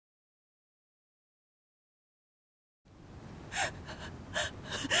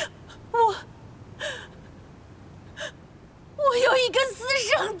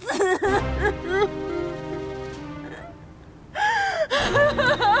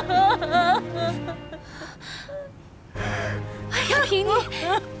亚萍，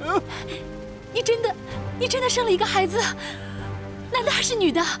你真的生了一个孩子？男的还是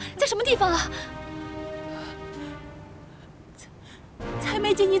女的？在什么地方啊？才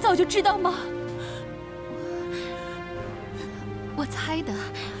没见你早就知道吗？我猜的。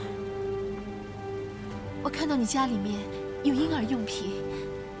我看到你家里面有婴儿用品。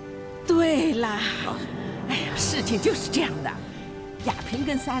对啦，哎呀，事情就是这样的。亚萍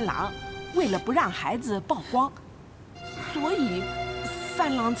跟三郎为了不让孩子曝光，所以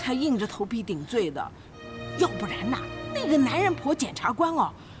三郎才硬着头皮顶罪的。要不然呐，那个男人婆检察官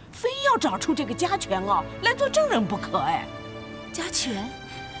哦，非要找出这个家权哦来做证人不可哎。家权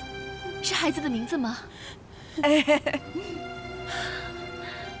是孩子的名字吗？哎，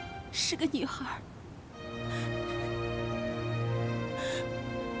是个女孩。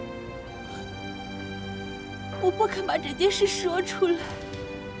我不肯把这件事说出来，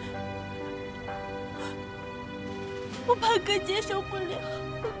我怕哥接受不了。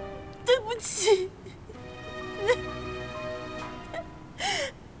对不起。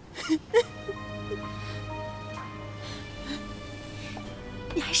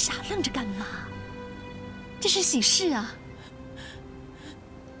你还傻愣着干嘛？这是喜事啊！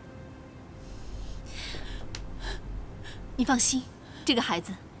你放心，这个孩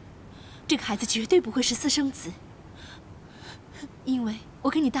子绝对不会是私生子，因为我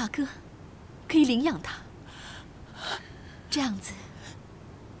跟你大哥可以领养他，这样子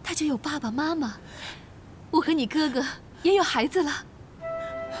他就有爸爸妈妈，我和你哥哥也有孩子了。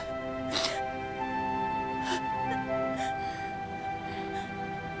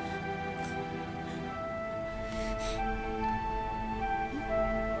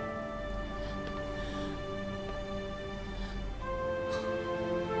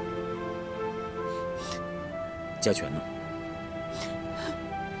家权呢？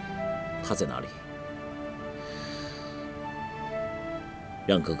他在哪里？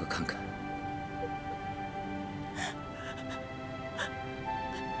让哥哥看看。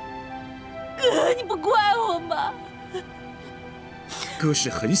哥，你不怪我吗？哥是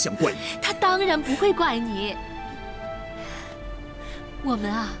很想怪你。他当然不会怪你。我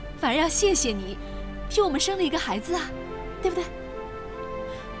们啊，反而要谢谢你，替我们生了一个孩子啊，对不对？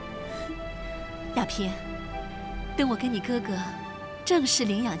亚萍。等我跟你哥哥正式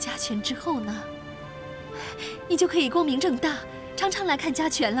领养家权之后呢，你就可以光明正大、常常来看家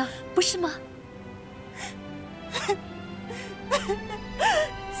权了，不是吗？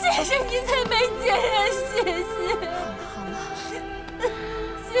谢谢你才没见呀，谢谢。好了，谢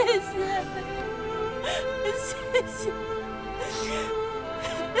谢，谢谢。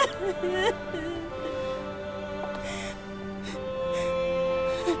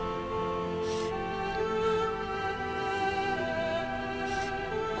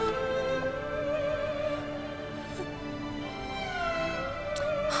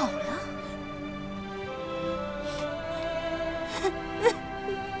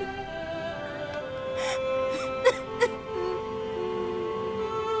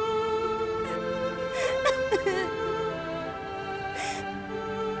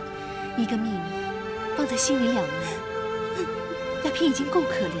一个秘密放在心里2年，亚萍已经够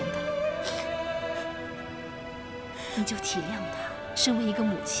可怜的了。你就体谅她身为一个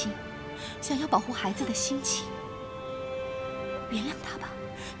母亲，想要保护孩子的心情，原谅她吧。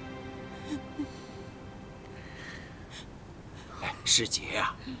师姐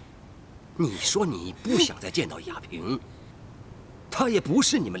啊，你说你不想再见到亚萍，她也不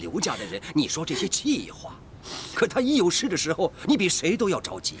是你们刘家的人，你说这些气话。可她一有事的时候，你比谁都要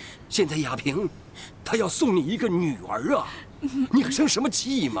着急。现在亚萍，她要送你一个女儿啊，你可生什么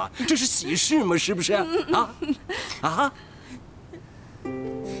气嘛？这是喜事嘛，是不是？啊啊！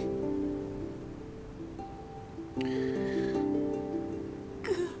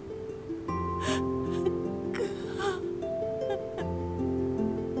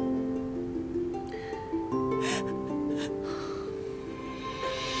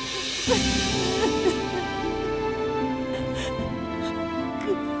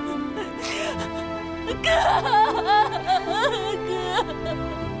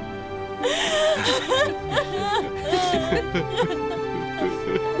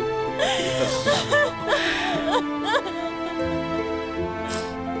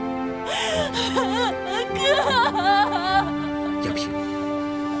亚萍，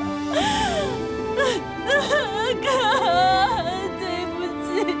哥，对不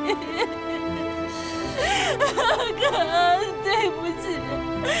起，哥，对不起，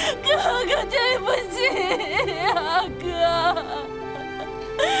哥哥，对不起啊，哥。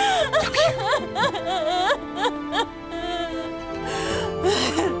亚萍。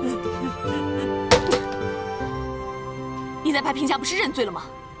你在白平家不是认罪了吗？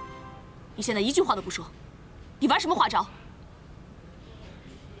你现在一句话都不说，你玩什么花招？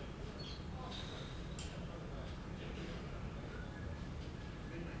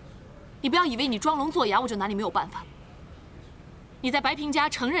你不要以为你装聋作哑，我就拿你没有办法。你在白平家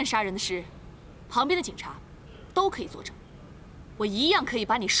承认杀人的事，旁边的警察都可以作证，我一样可以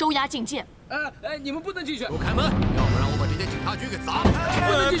把你收押进监。哎，你们不能进去！给我开门，要不然我把这间警察局给砸了！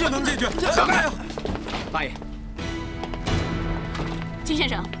不能进去，不能进去！让开！大爷，金先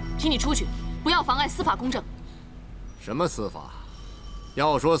生，请你出去，不要妨碍司法公正。什么司法？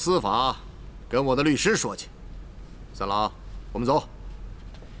要说司法，跟我的律师说去。三郎，我们走。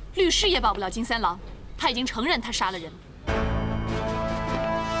律师也保不了金三郎，他已经承认他杀了人。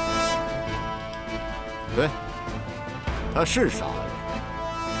对，他是杀了人。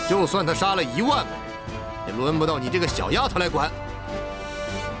就算他杀了1万个人，也轮不到你这个小丫头来管。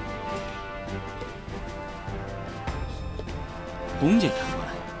洪检察官，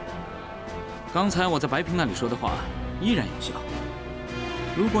刚才我在白平那里说的话依然有效。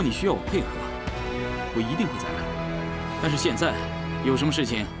如果你需要我配合，我一定会再来。但是现在有什么事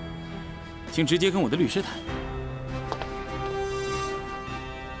情，请直接跟我的律师谈。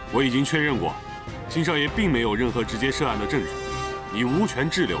我已经确认过，金少爷并没有任何直接涉案的证据，你无权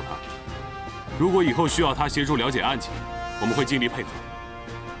滞留他。如果以后需要他协助了解案情，我们会尽力配合。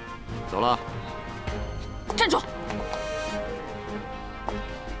走了。站住！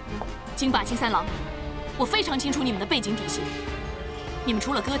金霸、金三郎，我非常清楚你们的背景底细。你们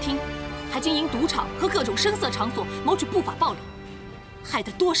除了歌厅，还经营赌场和各种声色场所，谋取不法暴利，害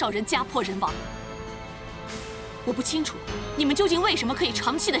得多少人家破人亡。我不清楚你们究竟为什么可以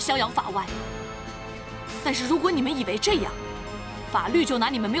长期的逍遥法外。但是如果你们以为这样，法律就拿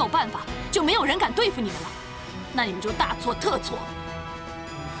你们没有办法，就没有人敢对付你们了，那你们就大错特错。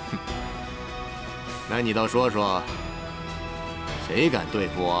那你倒说说，谁敢对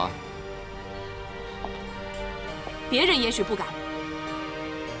付我？别人也许不敢，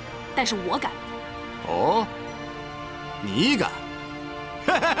但是我敢。哦，你敢？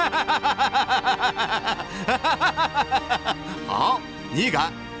好，你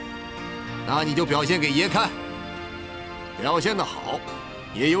敢，那你就表现给爷看。表现得好，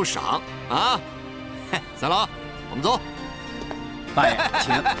爷有赏啊！三郎，我们走。大爷，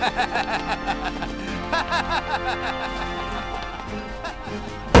请。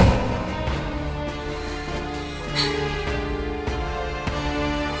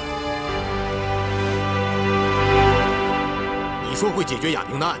你说会解决亚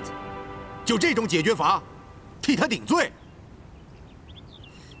萍的案子，就这种解决法，替他顶罪？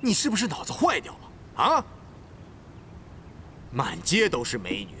你是不是脑子坏掉了啊？满街都是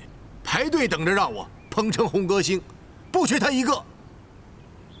美女，排队等着让我捧成红歌星，不缺他一个。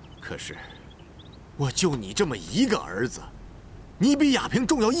可是，我就你这么一个儿子，你比亚萍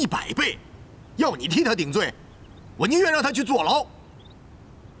重要100倍，要你替他顶罪，我宁愿让他去坐牢。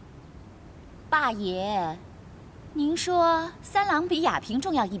爸爷，您说三郎比亚萍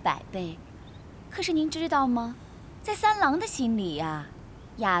重要100倍，可是您知道吗？在三郎的心里呀，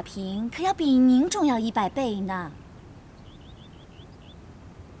亚萍可要比您重要100倍呢。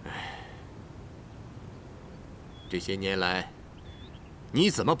这些年来，你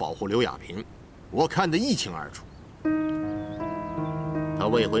怎么保护刘亚萍，我看得一清二楚。她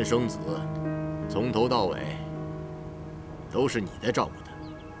未婚生子，从头到尾都是你在照顾她，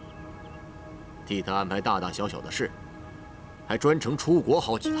替她安排大大小小的事，还专程出国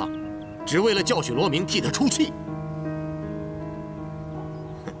好几趟，只为了教训罗明，替他出气。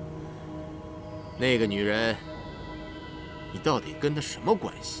哼，那个女人，你到底跟她什么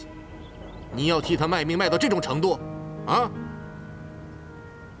关系？你要替她卖命卖到这种程度，啊？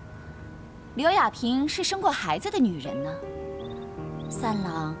刘亚萍是生过孩子的女人呢。三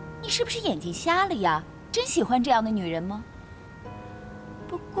郎，你是不是眼睛瞎了呀？真喜欢这样的女人吗？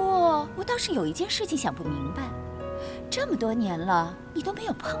不过我倒是有一件事情想不明白，这么多年了，你都没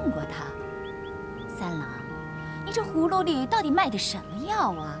有碰过她。三郎，你这葫芦里到底卖的什么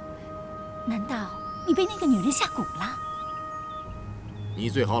药啊？难道你被那个女人下蛊了？你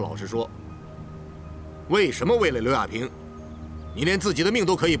最好老实说，为什么为了刘亚萍，你连自己的命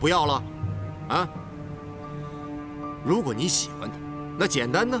都可以不要了？啊？如果你喜欢她，那简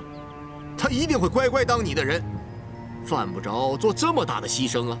单呢，她一定会乖乖当你的人，犯不着做这么大的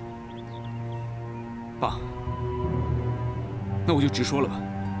牺牲啊。爸，那我就直说了吧，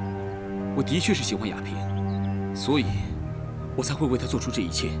我的确是喜欢亚萍，所以，我才会为她做出这一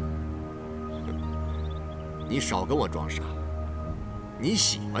切。你少跟我装傻，你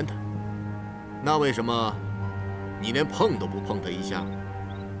喜欢她，那为什么你连碰都不碰她一下？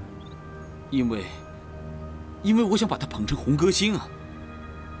因为因为我想把她捧成红歌星啊，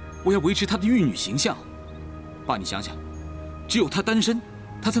我要维持她的玉女形象。爸，你想想，只有她单身，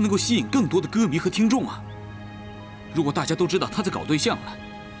她才能够吸引更多的歌迷和听众啊。如果大家都知道她在搞对象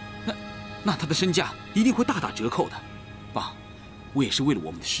了，那她的身价一定会大打折扣的。爸，我也是为了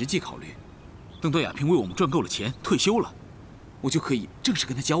我们的实际考虑，等到亚萍为我们赚够了钱，退休了，我就可以正式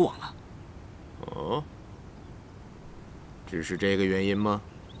跟她交往了。哦，只是这个原因吗？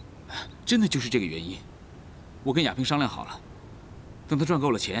真的就是这个原因。我跟亚萍商量好了，等她赚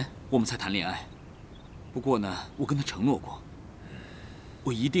够了钱，我们才谈恋爱。不过呢，我跟她承诺过，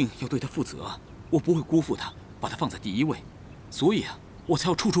我一定要对她负责，我不会辜负她，把她放在第一位。所以啊，我才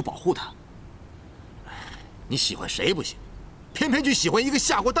要处处保护她。你喜欢谁不行，偏偏去喜欢一个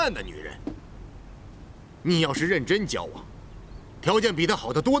下过蛋的女人。你要是认真交往，条件比她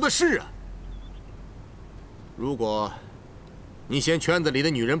好得多的是啊。如果你嫌圈子里的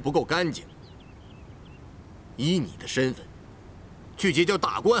女人不够干净，以你的身份，去结交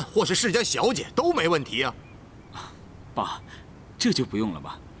大官或是世家小姐都没问题啊。爸，这就不用了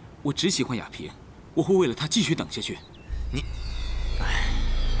吧？我只喜欢亚萍，我会为了她继续等下去。你，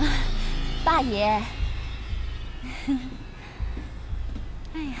爸爷，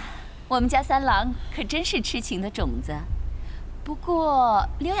哎呀，我们家三郎可真是痴情的种子。不过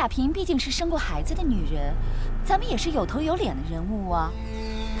刘亚萍毕竟是生过孩子的女人，咱们也是有头有脸的人物啊。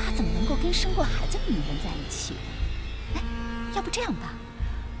她怎么能够跟生过孩子的女人在一起？哎，要不这样吧，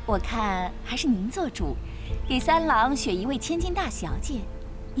我看还是您做主，给三郎选一位千金大小姐，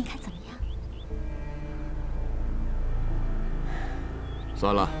您看怎么样？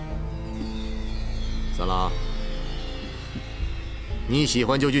算了，三郎，你喜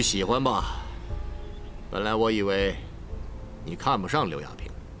欢就去喜欢吧。本来我以为你看不上刘亚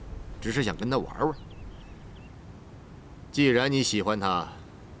萍，只是想跟她玩玩。既然你喜欢她，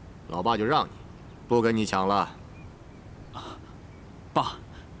老爸就让你，不跟你抢了。爸，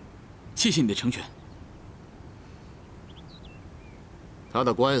谢谢你的成全。他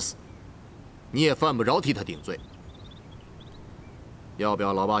的官司，你也犯不着替他顶罪。要不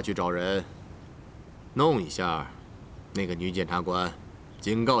要老爸去找人弄一下那个女检察官，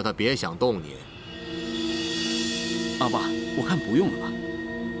警告她别想动你？爸，我看不用了吧。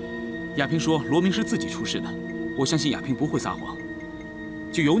亚萍说罗明是自己出事的，我相信亚萍不会撒谎，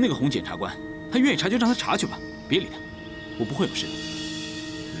就由那个洪检察官，他愿意查就让他查去吧，别理他，我不会有事的。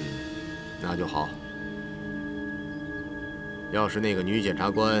那就好。要是那个女检察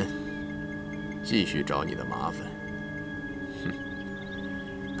官继续找你的麻烦，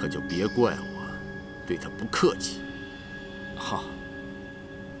可就别怪我对她不客气。好。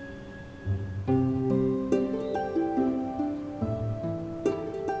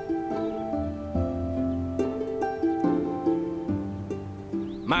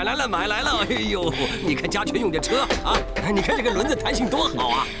买来了，买来了！哎呦，你看家全用的车啊！你看这个轮子弹性多好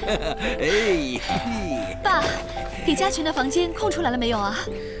啊！哎，爸，给家全的房间空出来了没有啊？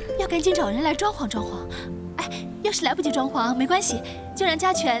要赶紧找人来装潢装潢。哎，要是来不及装潢，没关系，就让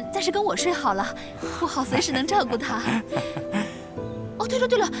家全暂时跟我睡好了，我好随时能照顾他。哦，对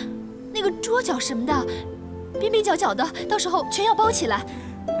了，那个桌角什么的，边边角角的，到时候全要包起来，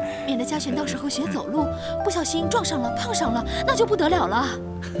免得家全到时候学走路不小心撞上了、碰上了，那就不得了了。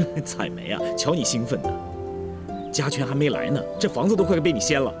彩梅啊，瞧你兴奋的，家全还没来呢，这房子都快被你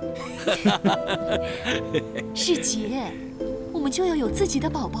掀了。世杰，我们就要有自己的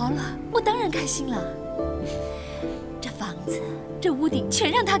宝宝了，我当然开心了。这房子、这屋顶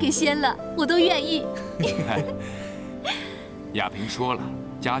全让他给掀了，我都愿意。亚萍说了，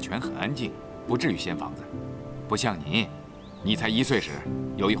家全很安静，不至于掀房子，不像你，你才1岁时，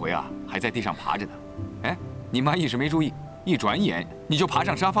有一回啊还在地上爬着呢。哎，你妈一时没注意，一转眼你就爬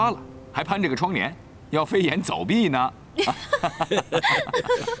上沙发了，还攀着个窗帘，要飞檐走壁呢。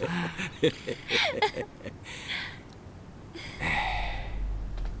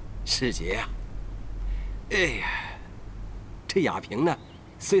世杰啊，哎呀，这亚萍呢，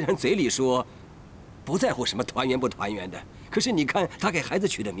虽然嘴里说不在乎什么团圆不团圆的，可是你看她给孩子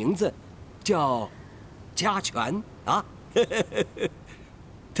取的名字叫家全啊，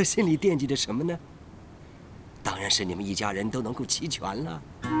她心里惦记着什么呢？当然是你们一家人都能够齐全了。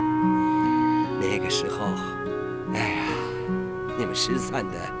那个时候，哎呀，你们失散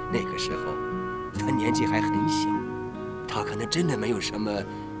的那个时候，他年纪还很小，他可能真的没有什么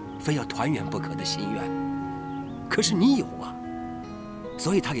非要团圆不可的心愿。可是你有啊，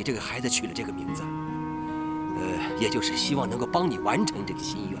所以他给这个孩子取了这个名字，也就是希望能够帮你完成这个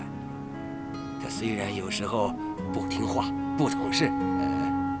心愿。他虽然有时候不听话、不懂事，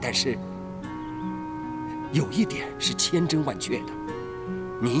但是有一点是千真万确的，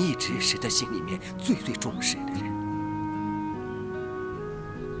你一直是他心里面最重视的人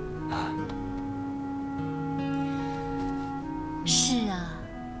啊。是啊，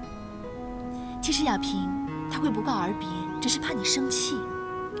其实亚萍她会不告而别，只是怕你生气。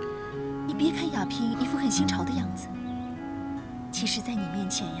你别看亚萍一副很新潮的样子，其实，在你面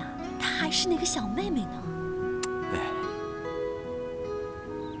前呀，她还是那个小妹妹呢。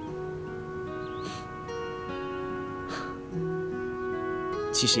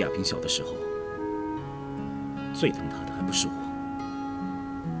其实亚萍小的时候，最疼她的还不是我，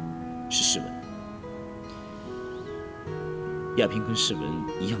是世文。亚萍跟世文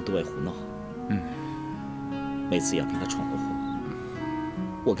一样都爱胡闹。每次亚萍她闯了祸，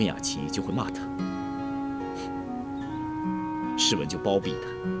我跟雅琪就会骂她，世文就包庇她。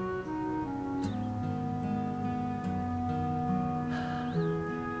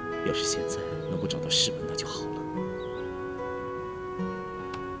要是现在能够找到世文，那就好了。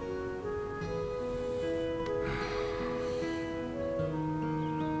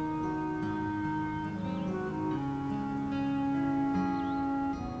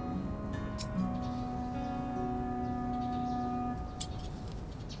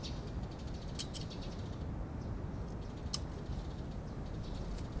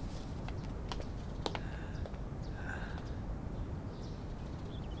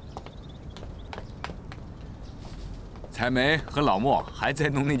彩梅和老莫还在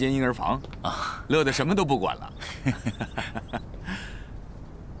弄那间婴儿房啊，乐得什么都不管了。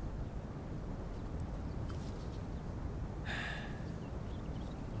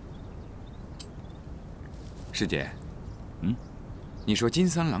师姐，你说金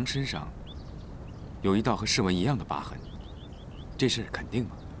三郎身上有一道和世文一样的疤痕，这事肯定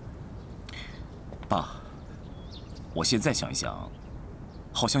吗？爸，我现在想一想，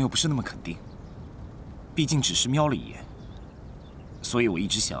好像又不是那么肯定。毕竟只是瞄了一眼，所以我一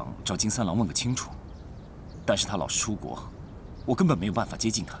直想找金三郎问个清楚。但是他老是出国，我根本没有办法接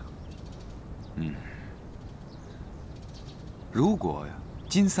近他。如果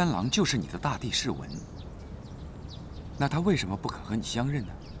金三郎就是你的大弟世文，那他为什么不肯和你相认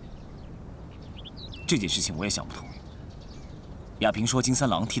呢？这件事情我也想不通。亚萍说金三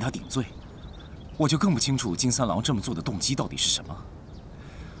郎替他顶罪，我就更不清楚金三郎这么做的动机到底是什么。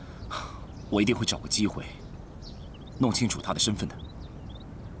我一定会找个机会弄清楚他的身份的。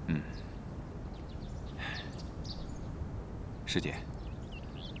师姐，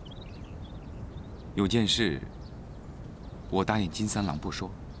有件事我答应金三郎不说，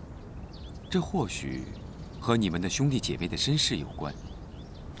这或许和你们的兄弟姐妹的身世有关。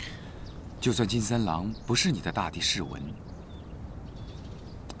就算金三郎不是你的大弟世文，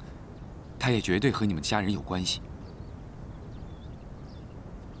他也绝对和你们家人有关系。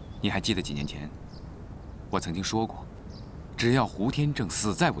你还记得几年前，我曾经说过，只要胡天正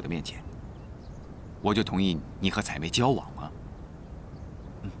死在我的面前，我就同意你和彩梅交往吗？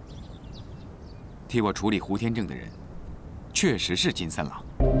替我处理胡天正的人，确实是金三郎。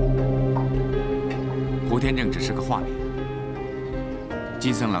胡天正只是个化名，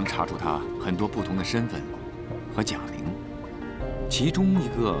金三郎查出他很多不同的身份和假名，其中一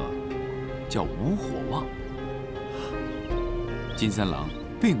个叫吴火旺。金三郎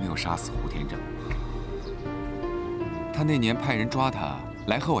并没有杀死胡天正，他那年派人抓他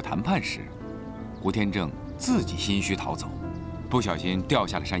来和我谈判时，胡天正自己心虚逃走，不小心掉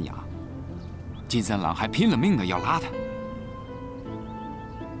下了山崖。金三郎还拼了命的要拉他。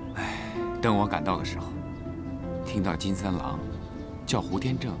等我赶到的时候，听到金三郎叫胡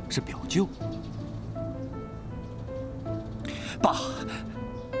天正是表舅。爸，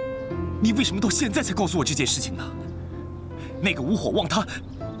你为什么到现在才告诉我这件事情呢？那个吴火旺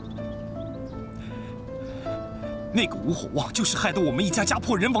那个吴火旺就是害得我们一家家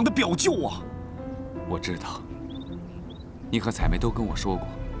破人亡的表舅啊！我知道，你和彩梅都跟我说过，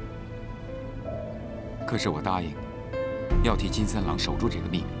可是我答应要替金三郎守住这个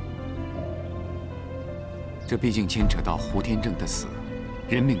秘密。这毕竟牵扯到胡天正的死，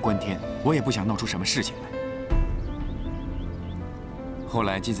人命关天，我也不想闹出什么事情来。后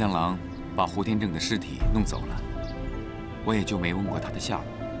来金三郎把胡天正的尸体弄走了，我也就没问过他的下落。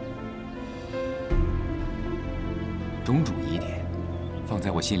种种疑点放在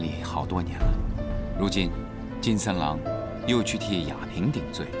我心里好多年了，如今金三郎又去替亚萍顶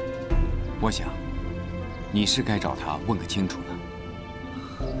罪，我想你是该找他问个清楚了。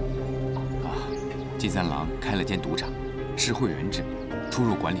金三郎开了间赌场，是会员制，出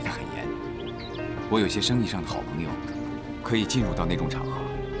入管理得很严。我有些生意上的好朋友，可以进入到那种场合。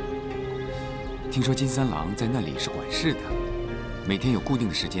听说金三郎在那里是管事的，每天有固定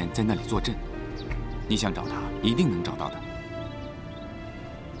的时间在那里坐镇。你想找他，一定能找到的。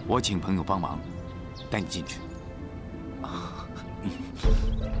我请朋友帮忙，带你进去。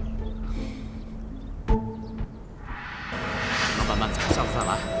老板慢走，下次再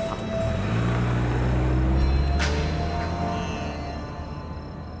来。好。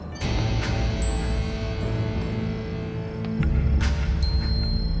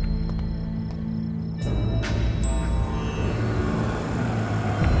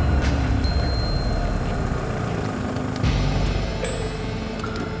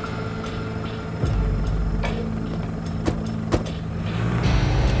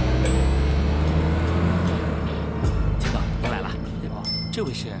 这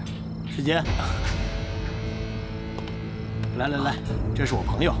位是世杰，来，这是我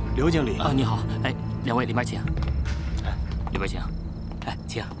朋友刘经理啊，你好，哎，两位里边请，哎，里边请，哎，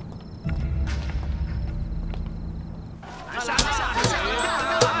请。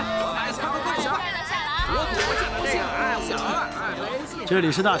这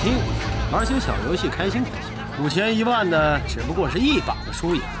里是大厅，玩些小游戏，开心开心。5000、1万的只不过是1把的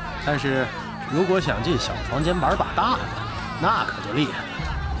输赢，但是如果想进小房间玩把大的，那可就厉害了。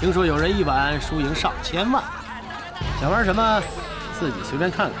 听说有人一晚输赢上千万，想玩什么，自己随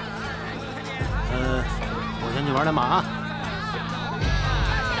便看看。我先去玩两把啊。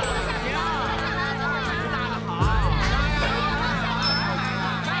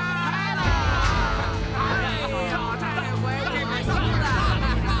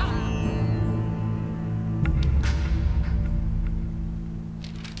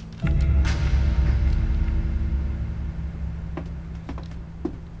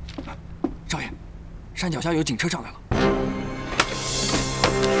山脚下有警车上来了。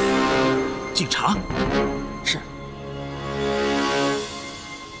警察？是。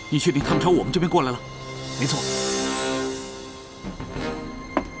你确定他们朝我们这边过来了？没错。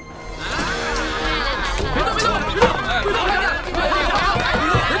别动！别动！别动！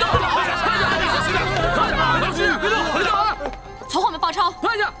别动！别动！从后门包抄，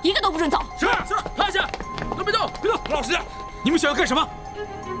趴下，一个都不准走。是，趴下，都别动，别动！老实点！你们想要干什么？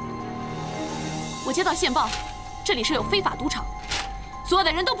 我接到线报，这里设有非法赌场，所有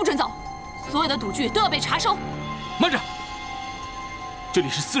的人都不准走，所有的赌具都要被查收。慢着，这里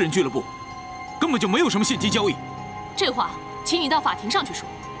是私人俱乐部，根本就没有什么现金交易。这话，请你到法庭上去说。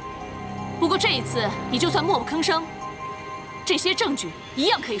不过这一次，你就算默不吭声，这些证据一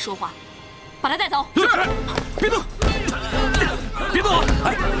样可以说话。把他带走。是，别动，别动！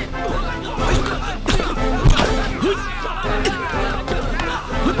哎。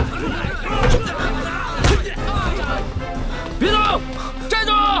 别动！站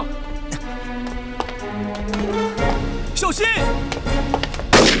住！小心！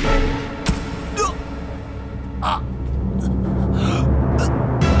啊！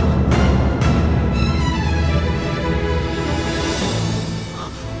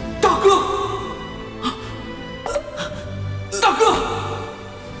大哥！大哥！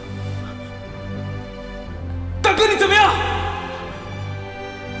大哥，你怎么样？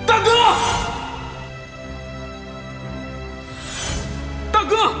大哥！ 大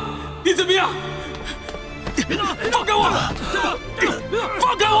哥，你怎么样？别动！放开我！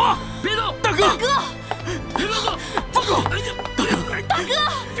放开我！别动！大哥！大哥！别动！放开我！大哥！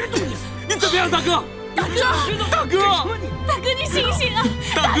别动！你怎么样，大哥？大哥！大哥！大哥，你醒醒啊！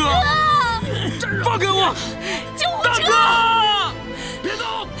大哥！放开我！救护车！别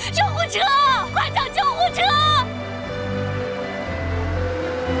动！救护车！快叫救护车！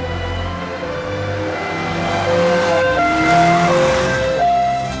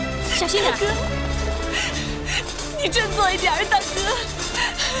 小心点，你振作一点，大哥，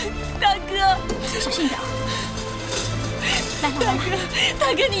大哥，小心点。来，大哥，大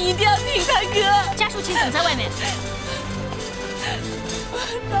哥，你一定要听，大哥。家属请等在外面。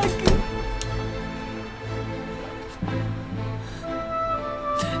大哥，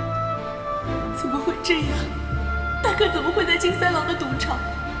怎么会这样？大哥怎么会在金三郎的赌场？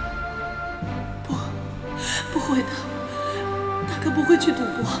不会的。 大哥不会去赌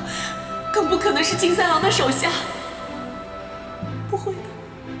博，更不可能是金三郎的手下。不会的，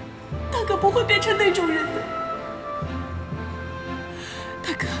大哥不会变成那种人的。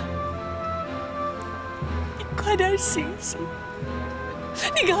大哥，你快点醒醒！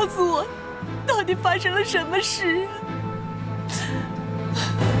你告诉我，到底发生了什么事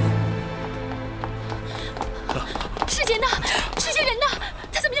啊？世杰呢？世杰人呢？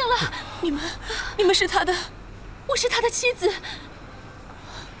他怎么样了？你们是他的，我是他的妻子。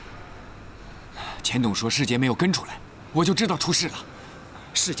 钱董说世杰没有跟出来，我就知道出事了。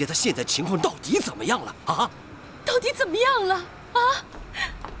世杰他现在情况到底怎么样了啊？到底怎么样了啊？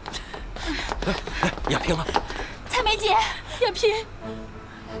亚萍啊，彩梅姐，亚萍，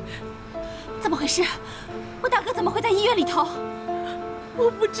怎么回事？我大哥怎么会在医院里头？我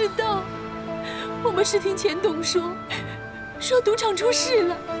不知道，我们是听钱董说赌场出事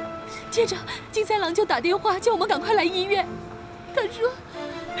了，接着金三郎就打电话叫我们赶快来医院。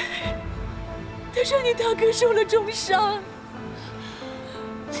他说你大哥受了重伤。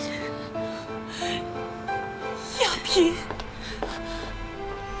亚萍，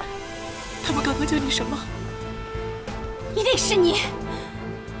他们刚刚叫你什么？一定是你，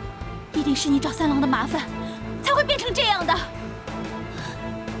一定是你找三郎的麻烦，才会变成这样的。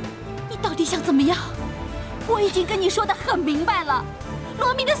你到底想怎么样？我已经跟你说得很明白了，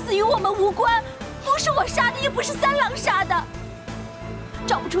罗明的死与我们无关，不是我杀的，也不是三郎杀的。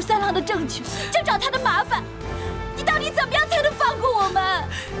找不出三郎的证据，就找他的麻烦。你到底怎么样才能放过我们？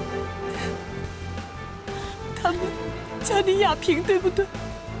他们叫你亚萍，对不对？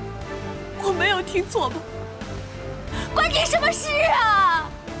我没有听错吧？关你什么事啊？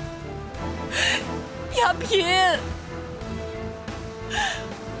亚萍，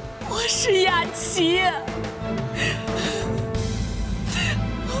我是雅琪。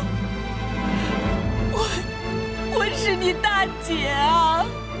我是你大姐啊！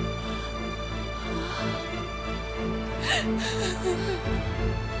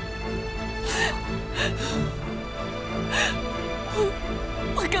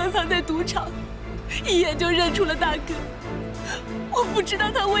我刚才在赌场，一眼就认出了大哥。我不知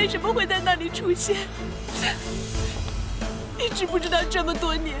道他为什么会在那里出现。你知不知道这么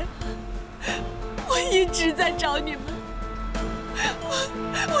多年，我一直在找你们，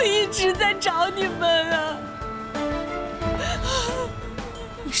我一直在找你们啊！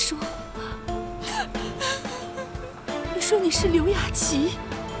你说你是刘雅琪？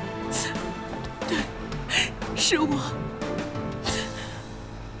对，是我。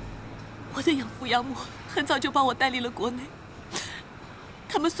我的养父养母很早就把我带离了国内，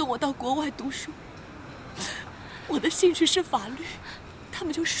他们送我到国外读书。我的兴趣是法律，他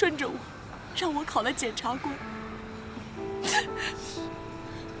们就顺着我，让我考了检察官。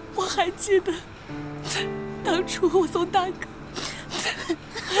我还记得，当初我送大哥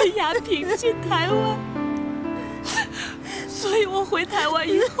和亚萍去台湾，所以我回台湾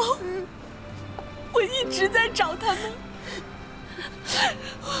以后，我一直在找他们。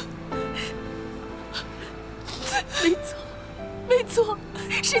没错，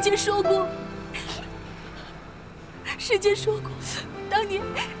师姐说过，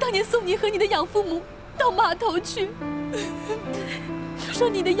当年送你和你的养父母到码头去，说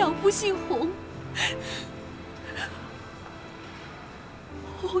你的养父姓洪，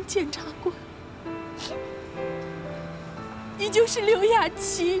洪检察官，你就是刘雅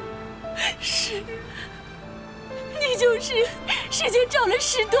琪，你就是师姐找了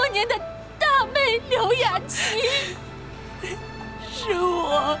10多年的大妹刘雅琪，是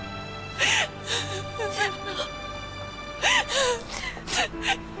我。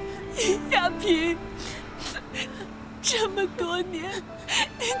亚萍，这么多年，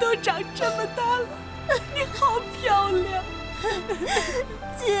你都长这么大了，你好漂亮，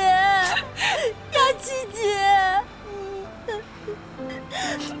姐，雅琪姐，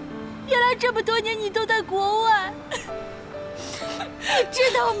原来这么多年你都在国外，你知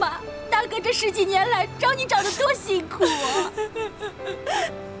道吗？大哥这10几年来找你找得多辛苦啊！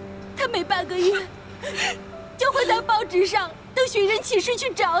他每半个月就会在报纸上登寻人启事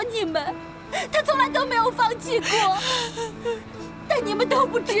去找你们，他从来都没有放弃过。但你们都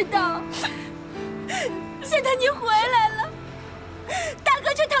不知道，现在你回来了，大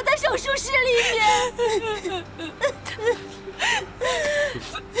哥却躺在手术室里面。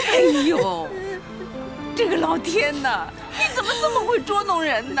哎呦，这个老天呐，你怎么这么会捉弄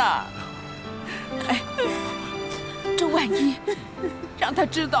人呢？哎，这万一让他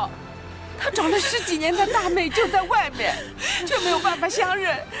知道，他找了10几年的大妹就在外面，却没有办法相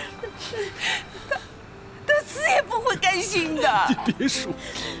认，他死也不会甘心的。你别说，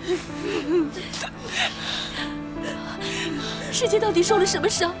师姐到底受了什么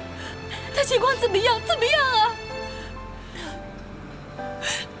伤？她情况怎么样？啊？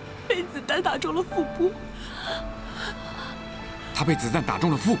被子弹打中了腹部。他被子弹打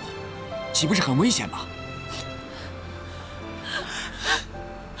中了腹部，岂不是很危险吗？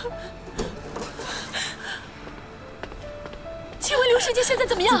请问刘师姐现在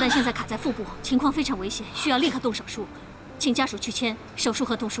怎么样？子弹现在卡在腹部，情况非常危险，需要立刻动手术。请家属去签手术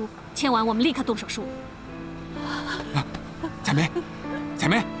合同书，签完我们立刻动手术。彩梅，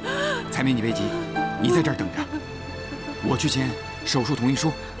你别急，你在这儿等着，我去签手术同意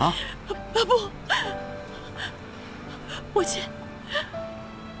书啊！不，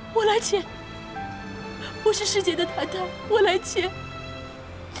我来签。我是师姐的太太，我来签。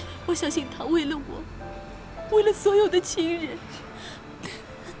我相信他为了我，为了所有的亲人，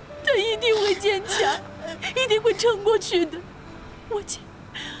他一定会坚强，一定会撑过去的。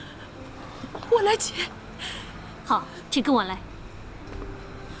我来接。好，请跟我来。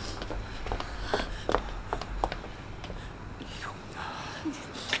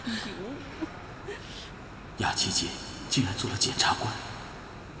雅琪姐竟然做了检察官，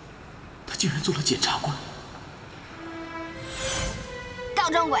她竟然做了检察官。告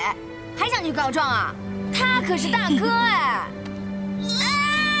状鬼，还想去告状啊？他可是大哥哎！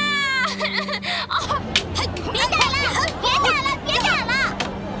别打了，别打了，别打了！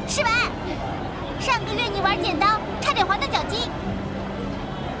世白，上个月你玩剪刀，差点还到脚筋，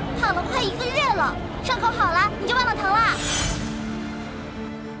躺了快1个月了，伤口好了你就忘了疼了？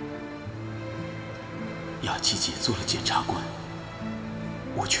雅琪姐做了检察官，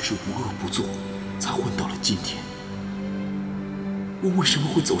我却是无恶不作，才混到了今天。我为什么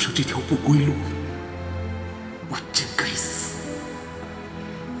会走上这条不归路呢？我真该死！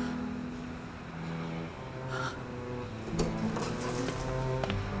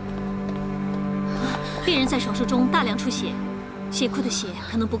病人在手术中大量出血，血库的血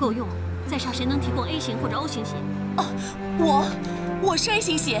可能不够用，在场谁能提供 A 型或者 O 型血？哦，我是 A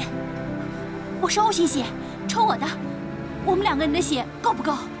型血。我是 O 型血，抽我的。我们2个人的血够不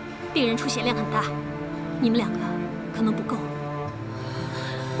够？病人出血量很大，你们2个可能不够。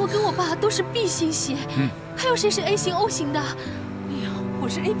我跟我爸都是 B 型血，还有谁是 A 型 O 型的？哎呀，我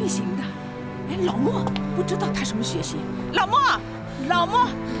是 AB 型的。哎，老莫不知道他什么血型。老莫，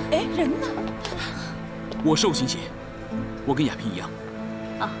哎，人呢？我是 O 型血，我跟亚萍一样。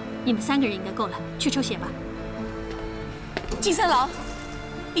啊，你们3个人应该够了，去抽血吧。金三郎，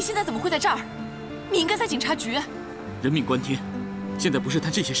你现在怎么会在这儿？你应该在警察局。人命关天，现在不是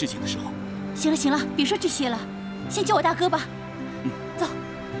谈这些事情的时候。行了，别说这些了，先救我大哥吧。走。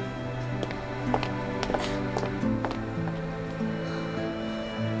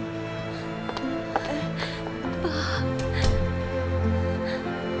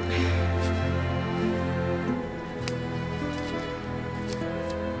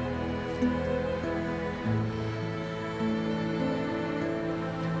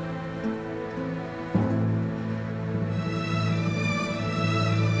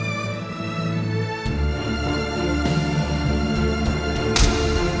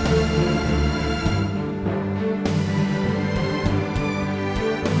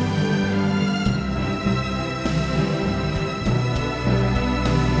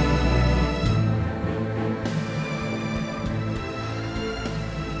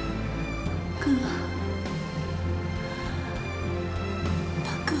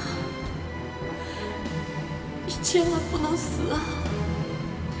千万不能死啊！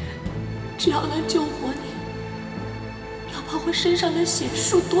只要能救活你，哪怕我身上的血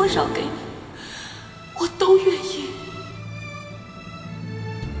输多少给你，我都愿意。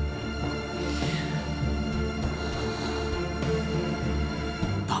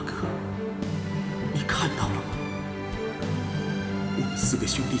大哥，你看到了吗？我们4个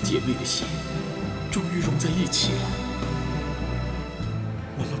兄弟姐妹的血终于融在一起了。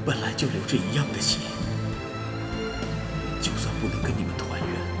我们本来就流着一样的血。就算不能跟你们团圆，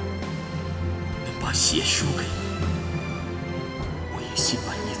能把血输给你，我也心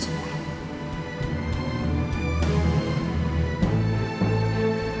满意足了。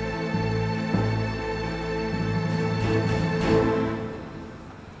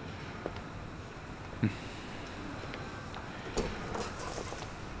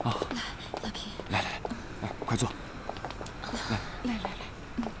亚萍，来，快坐。来，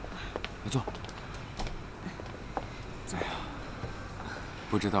坐。哎呀，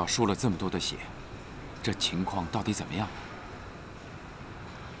不知道输了这么多的血，这情况到底怎么样？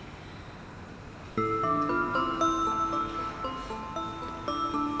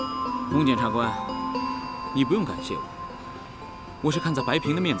翁检察官，你不用感谢我，我是看在白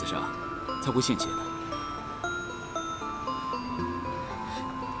萍的面子上才会献血的。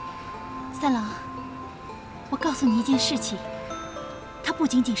三郎，我告诉你一件事情，她不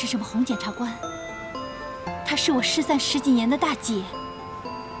仅仅是什么洪检察官，她是我失散10几年的大姐，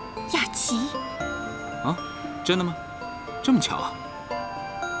雅琪。啊，真的吗？这么巧啊！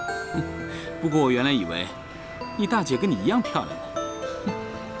不过我原来以为你大姐跟你一样漂亮呢。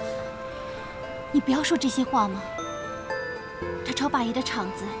你不要说这些话嘛。他抄八爷的场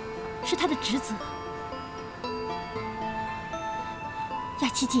子是他的职责。雅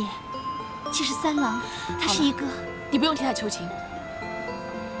琪姐，其实三郎他是一个……你不用替他求情。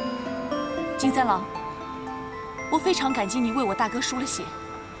金三郎，我非常感激你为我大哥输了血，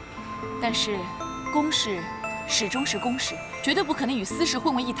但是公事始终是公事，绝对不可能与私事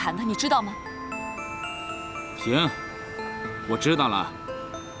混为一谈的，你知道吗？行，我知道了。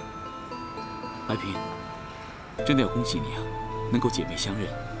白萍，真的要恭喜你啊，能够姐妹相认，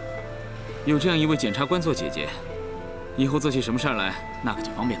有这样一位检察官做姐姐，以后做起什么事儿来，那可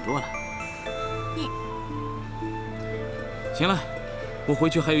就方便多了。你，行了，我回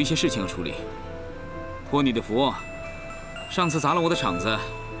去还有一些事情要处理。托你的福，上次砸了我的场子，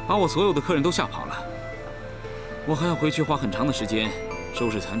把我所有的客人都吓跑了。我还要回去花很长的时间收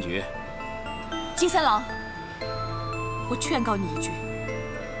拾残局。金三郎，我劝告你一句，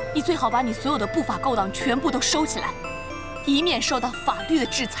你最好把你所有的不法勾当全部都收起来，以免受到法律的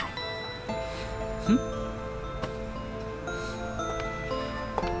制裁。哼。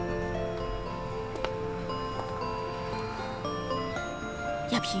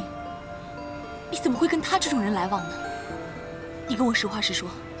亚萍，你怎么会跟他这种人来往呢？你跟我实话实说，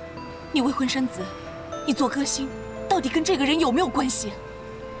你未婚生子，你做歌星，到底跟这个人有没有关系？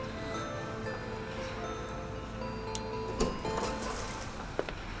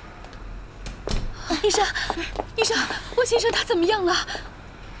医生，医生，我先生他怎么样了？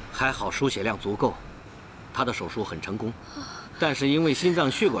还好输血量足够，他的手术很成功，但是因为心脏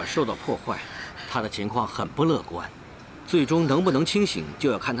血管受到破坏，他的情况很不乐观。最终能不能清醒，就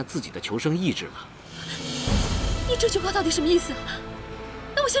要看他自己的求生意志了。你这句话到底什么意思？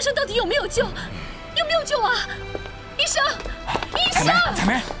那我先生到底有没有救？有没有救啊？医生，医生！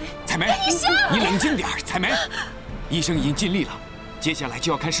彩梅，医生，你冷静点，彩梅。医生已经尽力了，接下来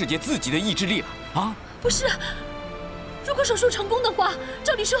就要看世杰自己的意志力了啊！不是，如果手术成功的话，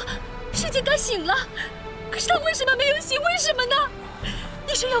照理说世杰该醒了，可是他为什么没有醒？为什么呢？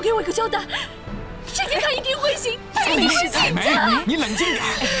医生要给我一个交代。世杰他一定会醒，他一定会醒的。你冷静点。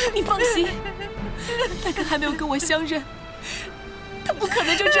你放心，大哥还没有跟我相认，他不可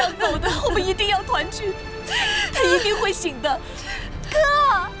能就这样走的。我们一定要团聚，他一定会醒的。哥，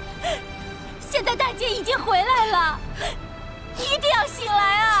现在大姐已经回来了，你一定要醒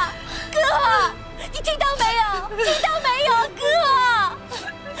来啊！哥，你听到没有？听到没有，哥？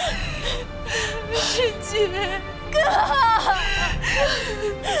世杰，哥。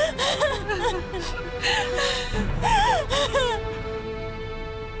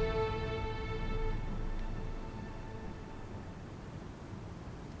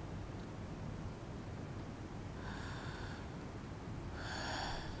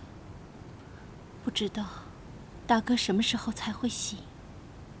不知道大哥什么时候才会醒。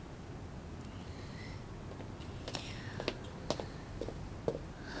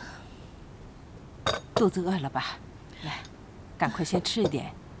肚子饿了吧？来，赶快先吃一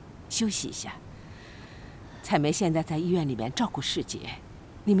点，休息一下。彩梅现在在医院里面照顾世杰，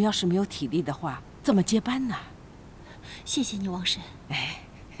你们要是没有体力的话，怎么接班呢？谢谢你，王婶。哎，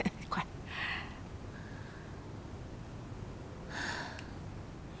快。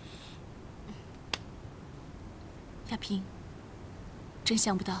亚萍，真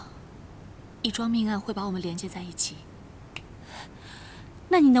想不到，一桩命案会把我们连接在一起。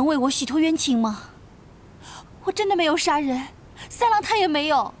那你能为我洗脱冤情吗？我真的没有杀人，三郎他也没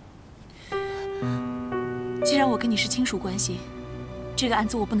有。既然我跟你是亲属关系，这个案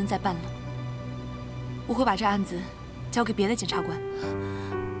子我不能再办了。我会把这案子交给别的检察官。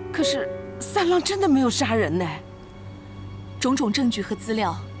可是三郎真的没有杀人呢。种种证据和资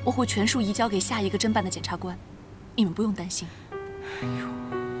料，我会全数移交给下一个侦办的检察官。你们不用担心。哎呦，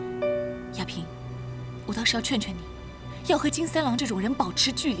亚萍，我倒是要劝劝你，要和金三郎这种人保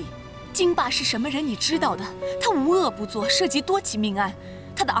持距离。金爸是什么人，你知道的，他无恶不作，涉及多起命案，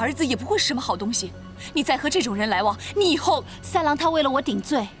他的儿子也不会是什么好东西。你再和这种人来往，你以后……三郎他为了我顶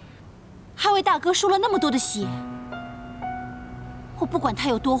罪，还为大哥输了那么多的血。我不管他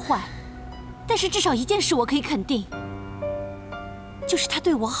有多坏，但是至少一件事我可以肯定，就是他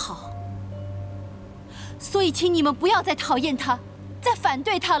对我好。所以，请你们不要再讨厌他，再反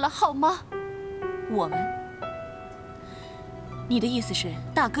对他了，好吗？我们？你的意思是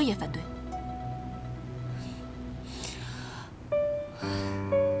大哥也反对？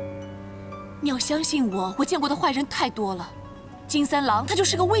你要相信我，我见过的坏人太多了。金三郎他就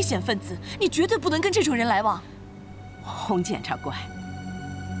是个危险分子，你绝对不能跟这种人来往。洪检察官，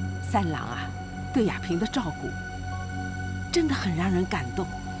三郎啊，对亚萍的照顾真的很让人感动。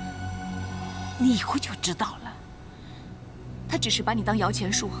你以后就知道了。他只是把你当摇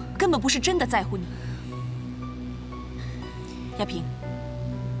钱树，根本不是真的在乎你。亚萍，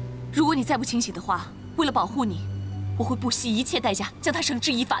如果你再不清醒的话，为了保护你，我会不惜一切代价将他绳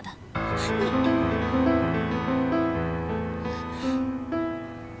之以法的。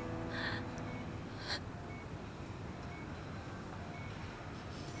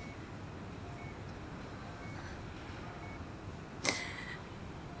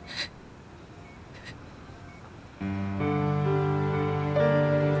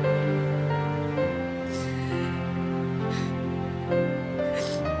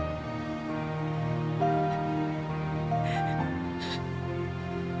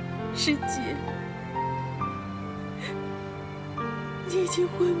世杰，你已经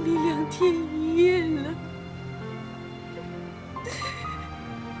昏迷2天1夜了，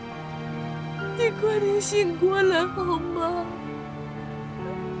你快点醒过来好吗？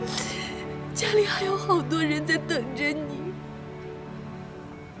家里还有好多人在等着你，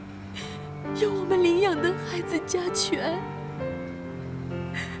有我们领养的孩子家全，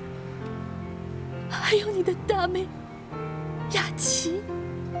还有你的大妹雅琪。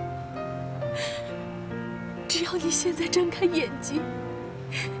只要你现在睁开眼睛，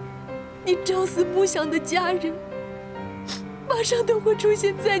你朝思暮想的家人马上都会出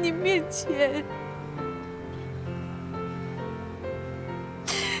现在你面前。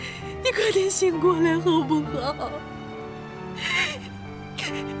你快点醒过来好不好？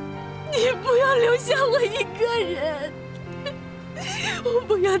你不要留下我一个人，我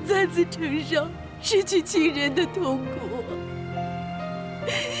不要再次承受失去亲人的痛苦。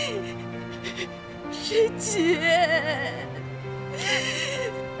世杰，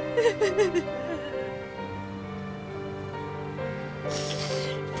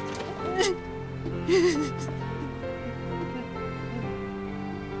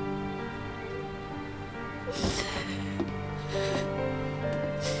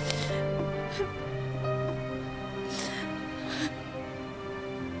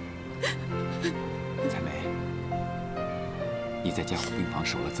彩梅，你在加护病房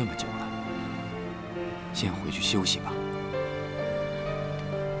守了这么久了，先回去休息吧。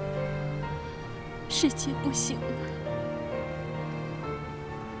世杰不行了，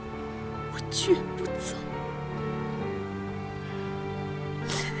我绝不走。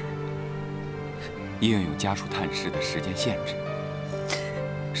医院有家属探视的时间限制，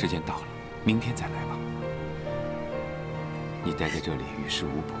时间到了，明天再来吧。你待在这里与世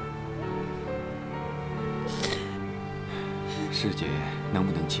无补，世杰能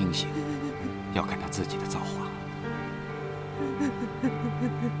不能清醒，要看他自己的造化。